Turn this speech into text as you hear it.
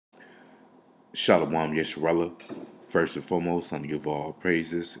Shalom Yesharella. First and foremost, I'm to give all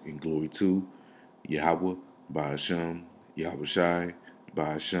praises and glory to Yahweh, Ba'ashem, Yahweh Shai,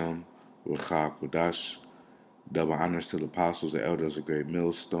 Ba'ashem, Rachak Kodash. Double honors to the apostles and elders of Great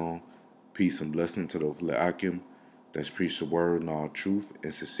Millstone. Peace and blessing to the Le'akim that's preached the word in all truth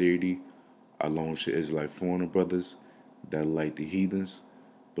and sincerity, along with your Israelite foreigner brothers that are like the heathens.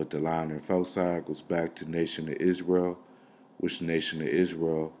 But the line and fell side goes back to the nation of Israel, which the nation of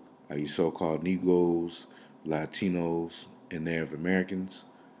Israel are you so-called Negroes, Latinos, and Native Americans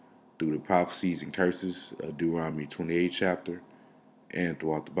through the prophecies and curses of Deuteronomy 28 chapter and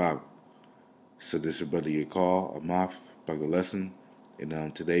throughout the Bible. So this is Brother Yakal Amath by the lesson,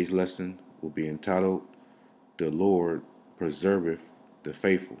 and today's lesson will be entitled "The Lord Preserveth the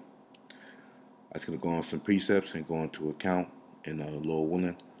Faithful." I was going to go on some precepts and go into account, and Lord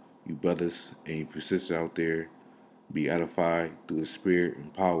willing, you brothers and you sisters out there be edified through the spirit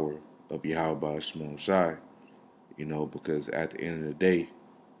and power of Yahweh Shemon Shai, because at the end of the day,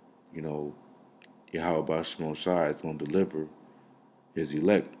 Yahweh Shemon Shai is going to deliver his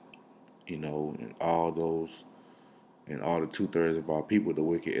elect, and all the 2/3 of our people, the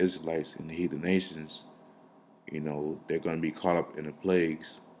wicked Israelites and the heathen nations, they're going to be caught up in the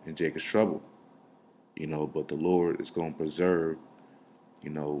plagues and Jacob's trouble, but the Lord is going to preserve,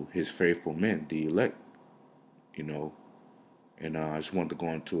 his faithful men, the elect, you know, and I just wanted to go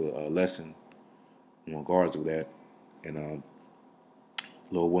into a lesson in regards to that. And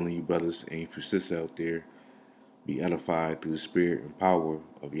Lord willing, you brothers and you sisters out there be edified through the spirit and power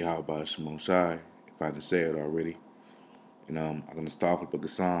of Yahweh Shemon Shai, if I didn't say it already. And I'm going to start with the book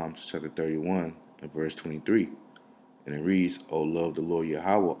of Psalms, chapter 31, and verse 23. And it reads, "O love the Lord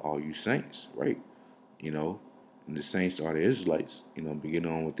Yahweh, all you saints," right? And the saints are the Israelites,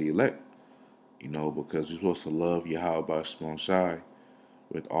 beginning on with the elect, because we're supposed to love Yahweh Shemon Shai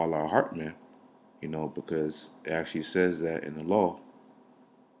with all our heart, man, because it actually says that in the law. I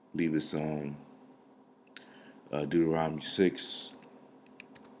believe it's Deuteronomy 6.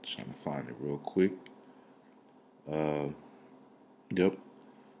 Trying to find it real quick. Uh, yep.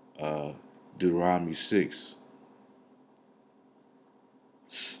 Deuteronomy 6.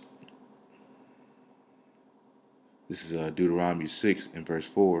 This is Deuteronomy 6 and verse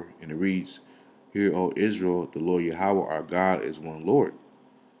 4, and it reads, "Hear, O Israel, the Lord Yahweh our God is one Lord,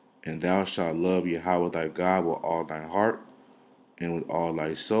 and thou shalt love Yahweh thy God with all thy heart, and with all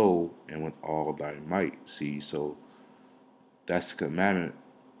thy soul, and with all thy might." See, so that's the commandment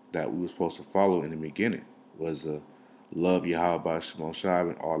that we were supposed to follow in the beginning, was love Yahweh by Shemon Shai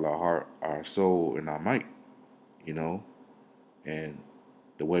with all our heart, our soul, and our might, you know? And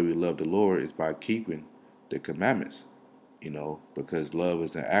the way we love the Lord is by keeping the commandments, because love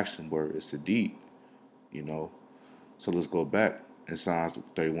is an action word, it's a deed, you know? So let's go back. In Psalms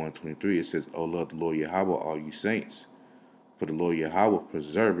 31:23, it says, "O love the Lord Yahweh, all you saints, for the Lord Yahweh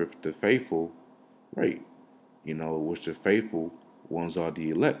preserveth the faithful," right? Which the faithful ones are the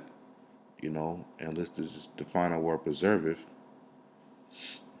elect, and let's just define our word preserveth.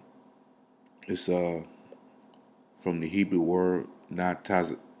 It's from the Hebrew word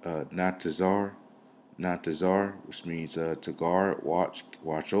natazar, which means to guard,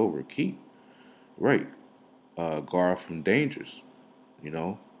 watch over, keep, right? Guard from dangers, you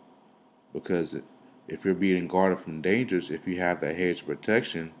know, because if you're being guarded from dangers, if you have that hedge of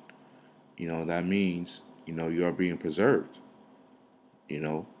protection, that means, you are being preserved, you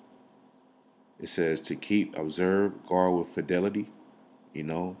know. It says to keep, observe, guard with fidelity,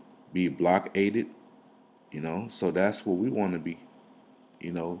 be blockaded, So that's what we want to be,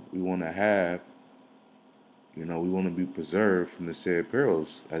 We want to have, we want to be preserved from the said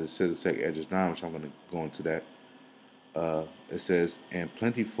perils, as it says in 2 Edges 9, which I'm going to go into that. It says, and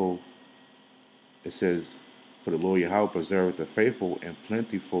plentiful, it says, for the Lord Yahweh preserveth the faithful, and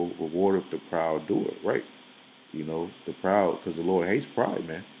plentiful rewardeth the proud doer, right? The proud, because the Lord hates pride,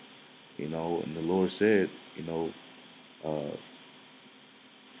 man. And the Lord said, uh,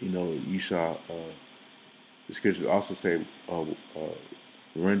 you shall, the scriptures also say,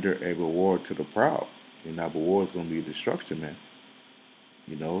 render a reward to the proud. And that reward is going to be destruction, man.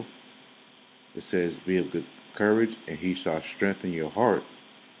 It says, be of good courage, and he shall strengthen your heart,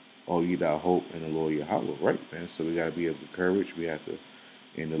 all ye that hope in the Lord Yahweh, right, man? So we got to be of good courage. We have to,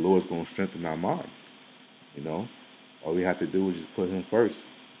 and the Lord's going to strengthen our mind, All we have to do is just put him first,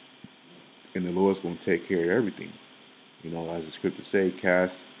 and the Lord's going to take care of everything. As the scriptures say,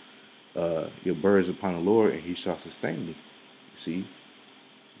 cast your burdens upon the Lord, and he shall sustain you. You see?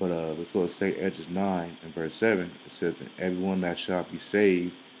 But let's go to 2 Edges 9 and verse 7. It says, and everyone that shall be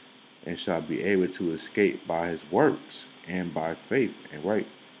saved and shall be able to escape by his works and by faith and right.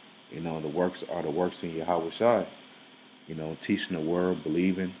 The works are the works in Yahweh Shai. Teaching the word,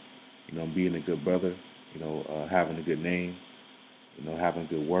 believing, being a good brother, having a good name, having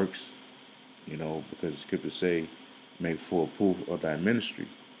good works, because the scriptures say, make full proof of thy ministry.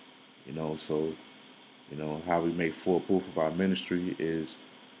 So, how we make full proof of our ministry is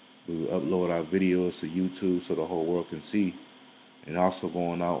we upload our videos to YouTube so the whole world can see, and also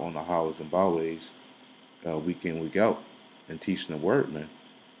going out on the highways and byways, week in, week out, and teaching the word, man.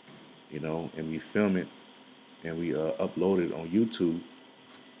 And we film it and we upload it on YouTube,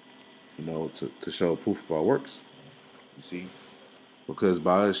 to show proof of our works. You see, because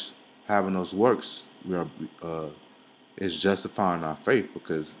by us having those works, we are it's justifying our faith,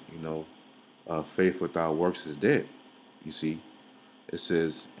 because faith without works is dead. You see, it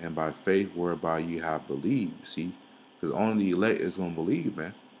says, and by faith whereby you have believed. You see, because only the elect is gonna believe,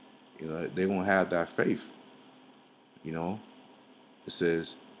 man. They're gonna have that faith. You know, it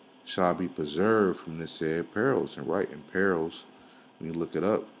says, shall be preserved from the said perils. And right, in perils, when you look it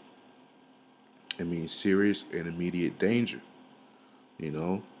up, it means serious and immediate danger.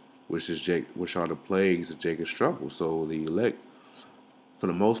 Which are the plagues of Jacob's trouble. So the elect, for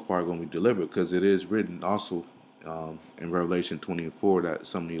the most part, are going to be delivered, because it is written also in Revelation 24 that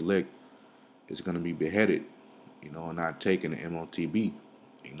some of the elect is going to be beheaded, and not taken to MOTB,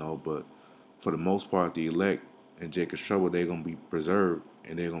 but for the most part, the elect in Jacob's trouble, they're going to be preserved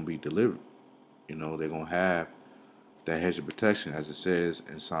and they're going to be delivered. They're going to have that hedge of protection, as it says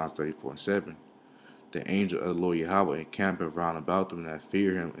in Psalms 34:7. The angel of the Lord Yahweh encampeth round about them that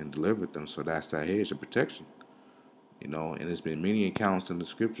fear him and delivered them. So that's that hedge of protection. And there's been many accounts in the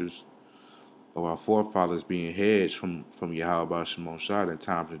scriptures of our forefathers being hedged from Yahweh Shimon Shad in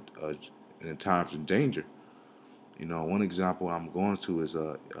times of danger. One example I'm going to is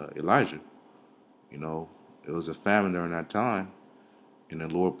Elijah. It was a famine during that time, and the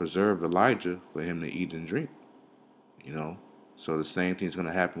Lord preserved Elijah for him to eat and drink. So the same thing is going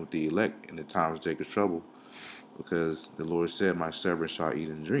to happen with the elect in the times of Jacob's trouble, because the Lord said, my servant shall eat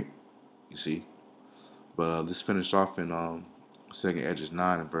and drink. You see? But let's finish off in 2nd Edges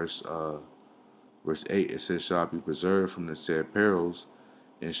 9 and verse 8. It says, shall be preserved from the said perils,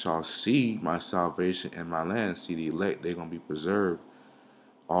 and shall see my salvation in my land. See, the elect, they're going to be preserved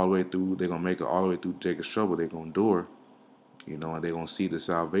all the way through. They're going to make it all the way through Jacob's trouble. They're going to endure, and they're going to see the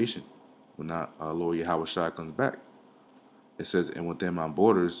salvation when Lord Yahweh Shai comes back. It says, and within my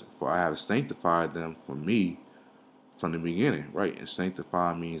borders, for I have sanctified them for me from the beginning. Right? And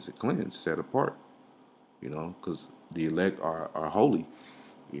sanctify means to cleanse, set apart. Because the elect are holy,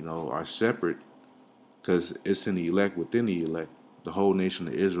 are separate, because it's in the elect within the elect. The whole nation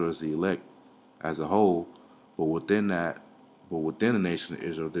of Israel is the elect as a whole, but within the nation of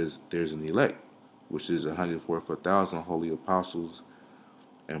Israel, there's an elect, which is 144,000 holy apostles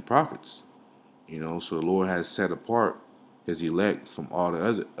and prophets. So the Lord has set apart His elect from all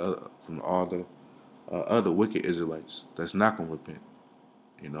the other wicked Israelites that's not gonna repent.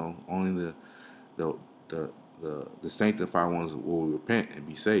 Only the sanctified ones will repent and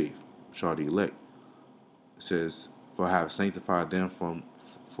be saved, which are the elect. It says, for I have sanctified them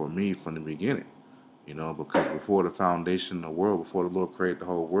for me from the beginning. Because before the foundation of the world, before the Lord created the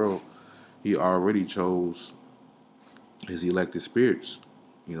whole world, He already chose His elected spirits,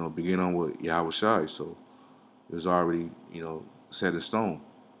 beginning on with Yahweh Shai. So it was already, set in stone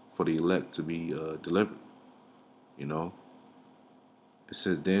for the elect to be delivered. It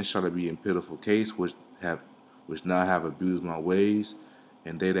says, then shall it be in pitiful case which not have abused my ways,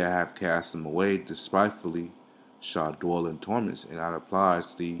 and they that have cast them away despitefully shall dwell in torments. And that applies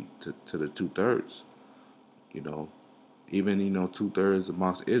to the 2/3. Even 2/3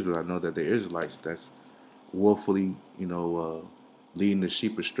 amongst Israel. I know that the Israelites that's willfully, leading the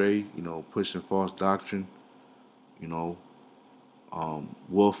sheep astray, pushing false doctrine,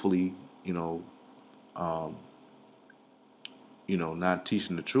 willfully, not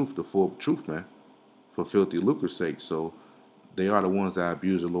teaching the truth, the full truth, man, for filthy lucre's sake. So they are the ones that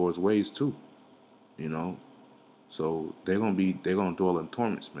abuse the Lord's ways too. So they're gonna dwell in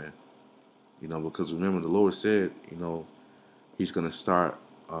torments, man. Because remember the Lord said, He's gonna start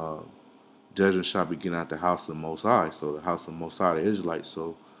judgment shall begin at the house of the Most High. So the house of the Most High, the Israelites.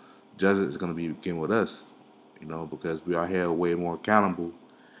 So judgment is gonna begin with us, because we are held way more accountable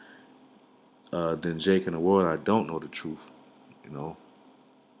than Jake in the world that don't know the truth.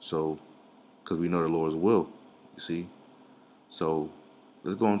 So because we know the Lord's will, you see. So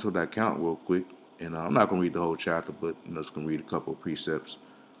let's go into that account real quick. And I'm not going to read the whole chapter, but just going to read a couple of precepts.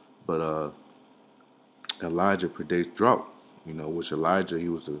 But Elijah predicts drought, which Elijah, he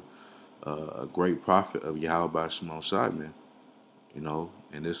was a great prophet of Yahweh Shimon Shai, man.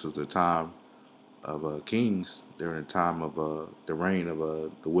 And this was the time of kings during the time of the reign of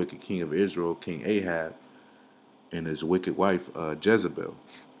the wicked king of Israel, King Ahab, and his wicked wife Jezebel.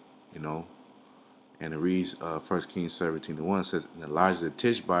 You know, and it reads 1 Kings 17:1 says, and Elijah the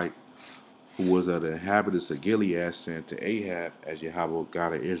Tishbite, who was of the inhabitants of Gilead, said to Ahab, as Yahweh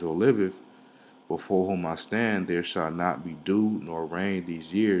God of Israel liveth, before whom I stand, there shall not be dew nor rain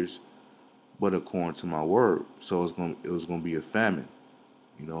these years, but according to my word. So it was going to be a famine,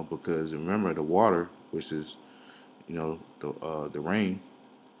 because remember the water, which is the rain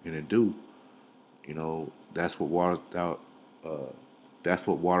and the dew, that's what waters out. That's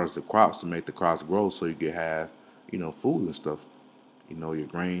what waters the crops to make the crops grow, so you can have food and stuff, your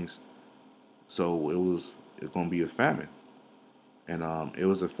grains. So it's going to be a famine, and it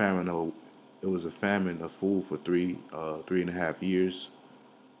was a famine of food for 3.5 years.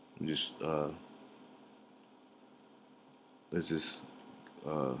 Just let's just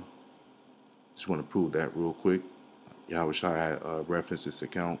want to prove that real quick. Yahweh Shai had referenced this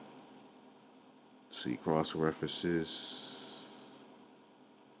account. Let's see, cross references.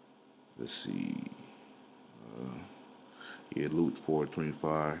 Let's see. Yeah, Luke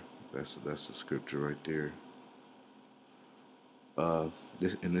 4:25. That's the scripture right there.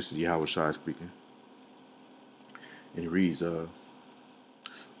 This is Yahweh Shai speaking. And it reads, but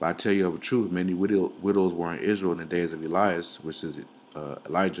I tell you of a truth, many widows were in Israel in the days of Elias, which is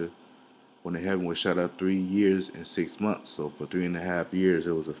Elijah, when the heaven was shut up 3 years and 6 months. So for 3.5 years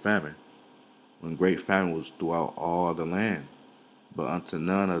it was a famine, when great famine was throughout all the land. But unto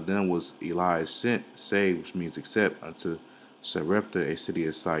none of them was Elias sent, save, which means except unto Sarepta, a city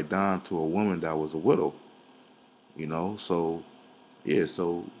of Sidon, to a woman that was a widow. So yeah,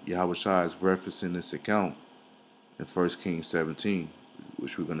 so Yahweh Shai is referencing this account in 1 Kings 17,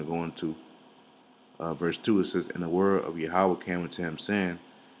 which we're going to go into. Verse 2, it says, and the word of Yahweh came unto him, saying,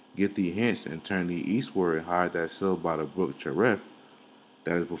 get thee hence, and turn thee eastward, and hide thyself by the brook Cherith,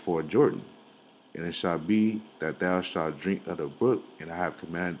 that is before Jordan. And it shall be that thou shalt drink of the brook, and I have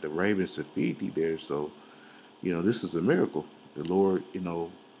commanded the ravens to feed thee there. So, this is a miracle. The Lord,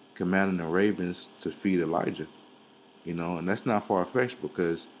 commanding the ravens to feed Elijah. And that's not far-fetched,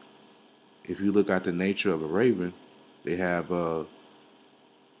 because if you look at the nature of a raven, they have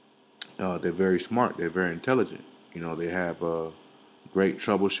they're very smart, they're very intelligent. They have great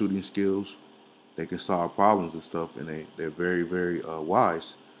troubleshooting skills. They can solve problems and stuff, and they're very, very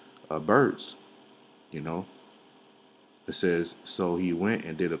wise birds. You know, it says, so he went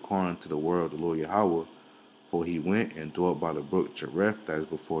and did according to the word of the Lord Yahweh, for he went and dwelt by the brook Cherith, that is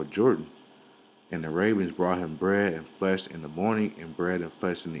before Jordan. And the ravens brought him bread and flesh in the morning, and bread and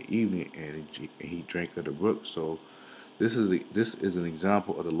flesh in the evening, and he drank of the brook. So this is an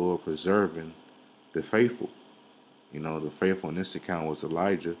example of the Lord preserving the faithful. The faithful in this account was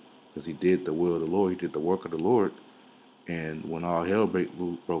Elijah, because he did the will of the Lord. He did the work of the Lord. And when all hell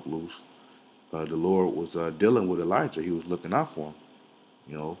broke loose, the Lord was dealing with Elijah. He was looking out for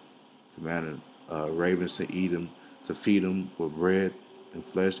him. Commanding ravens to eat him, to feed him with bread and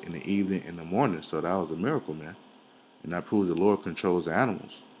flesh in the evening and the morning. So that was a miracle, man. And that proves the Lord controls the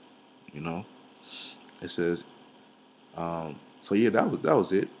animals. It says, so yeah, that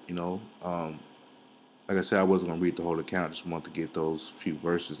was it. Like I said, I wasn't gonna read the whole account. I just wanted to get those few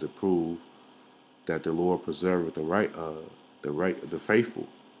verses to prove that the Lord preserved the faithful.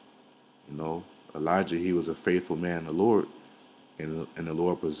 Elijah, he was a faithful man of the Lord, and the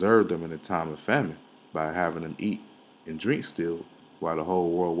Lord preserved them in a time of famine by having them eat and drink still, while the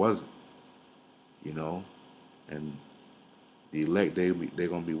whole world wasn't. And the elect, they're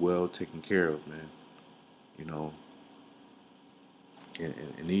gonna be well taken care of, man.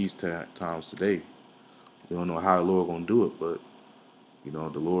 In these times today, we don't know how the Lord gonna do it, but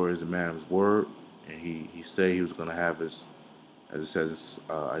the Lord is a man of His word, and He said He was gonna have His, as it says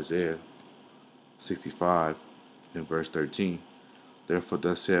in Isaiah 65 in verse 13. Therefore,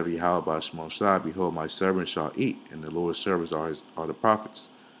 thus saith Yahweh by Shai, behold, my servants shall eat, and the Lord's servants are the prophets.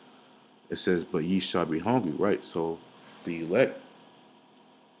 It says, but ye shall be hungry, right? So the elect,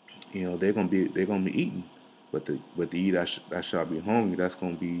 they're gonna be eating, but the ye that shall be hungry, that's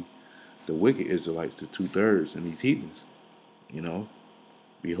gonna be the wicked Israelites, the 2/3, and these heathens.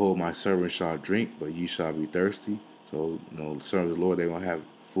 Behold, my servants shall drink, but ye shall be thirsty. So, the servants of the Lord, they're gonna have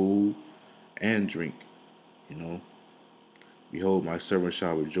food and drink. Behold, my servant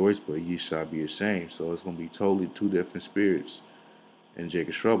shall rejoice, but ye shall be ashamed. So it's going to be totally two different spirits in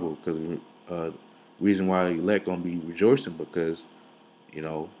Jacob's trouble, because reason why the elect going to be rejoicing, because, they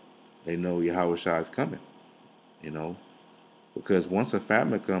know Yahweh Shai is coming, because once a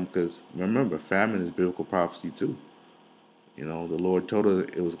famine comes, because remember, famine is biblical prophecy too. You know, the Lord told us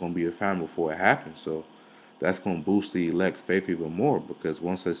it was going to be a famine before it happened. So that's going to boost the elect faith even more, because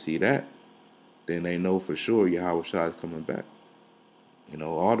once they see that, then they know for sure Yahweh Shai is coming back. You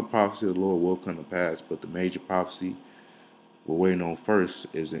know, all the prophecy of the Lord will come to pass, but the major prophecy we're waiting on first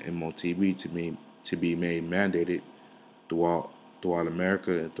is an MOTB to be made mandated throughout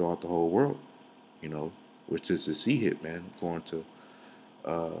America and throughout the whole world. You know, which is the C hit, man, according to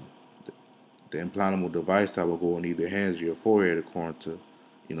uh, the implantable device that will go in either hands or your forehead, according to,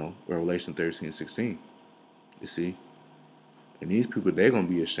 Revelation 13:16. You see, and these people, they're gonna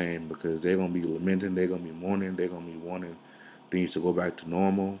be ashamed because they're gonna be lamenting, they're gonna be mourning, they're gonna be wanting things to go back to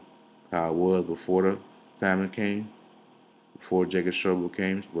normal, how it was before the famine came, before Jacob's trouble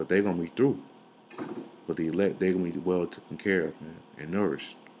came. But they're gonna be through. But the elect, they're gonna be well taken care of, man, and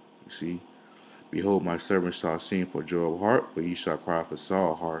nourished. You see, behold, my servant shall sing for joy of heart, but he shall cry for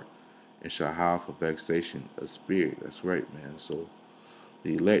sorrow of heart, and shall howl for vexation of spirit. That's right, man. So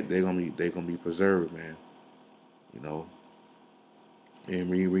the elect, they're gonna be preserved, man. You know, and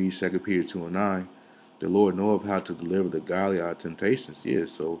when you read 2 Peter 2:9, the Lord knoweth how to deliver the godly out of temptations. Yeah,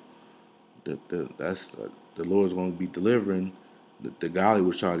 so the Lord's going to be delivering the godly,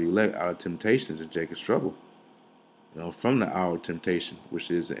 which are the elect, out of temptations and Jacob's trouble. You know, from the hour of temptation, which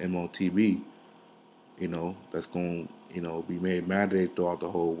is the MOTB. You know, that's going to be made mandated throughout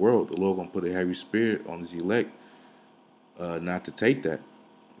the whole world. The Lord going to put a heavy spirit on His elect, not to take that.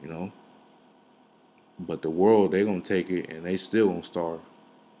 You know, but the world, they're going to take it and they still going to starve.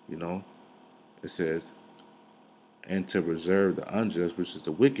 You know, it says, and to preserve the unjust, which is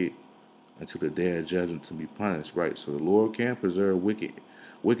the wicked, until the day of judgment to be punished. Right. So the Lord can preserve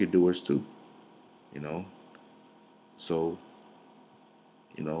wicked doers too. You know. So,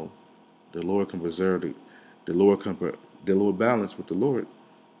 you know, the Lord can preserve the Lord can the Lord balance with the Lord.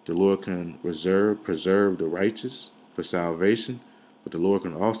 The Lord can preserve the righteous for salvation, but the Lord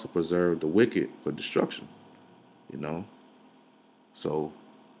can also preserve the wicked for destruction. You know. So,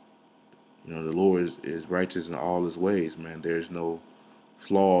 the Lord is righteous in all His ways, man. There's no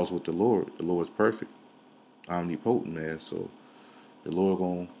flaws with the Lord. The Lord is perfect, omnipotent, man. So the Lord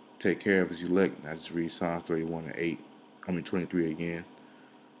gonna take care of His elect. And I just read Psalms 31:8. 23 again.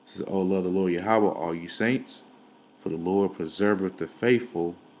 It says, "Oh, love the Lord Yahweh, all you saints, for the Lord preserveth the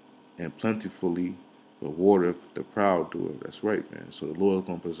faithful, and plentifully rewardeth the proud doer." That's right, man. So the Lord is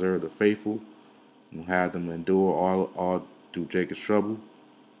gonna preserve the faithful, and have them endure all through Jacob's trouble,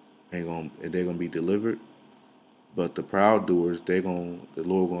 and they're gonna be delivered. But the proud doers, the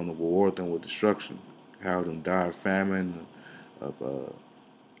Lord gonna reward them with destruction, have them die of famine, of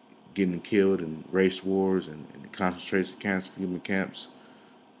getting killed in race wars and concentration camps, human camps.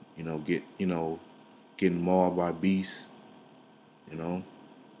 Getting mauled by beasts. You know,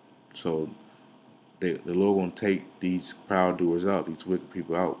 so the Lord gonna take these proud doers out, these wicked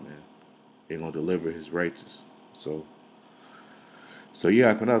people out, man. They're gonna deliver His righteous. So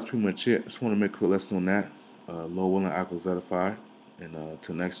yeah, that was pretty much it. Just want to make a quick lesson on that. Lord willing, I was edified, and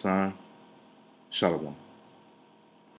till next time, Shalom.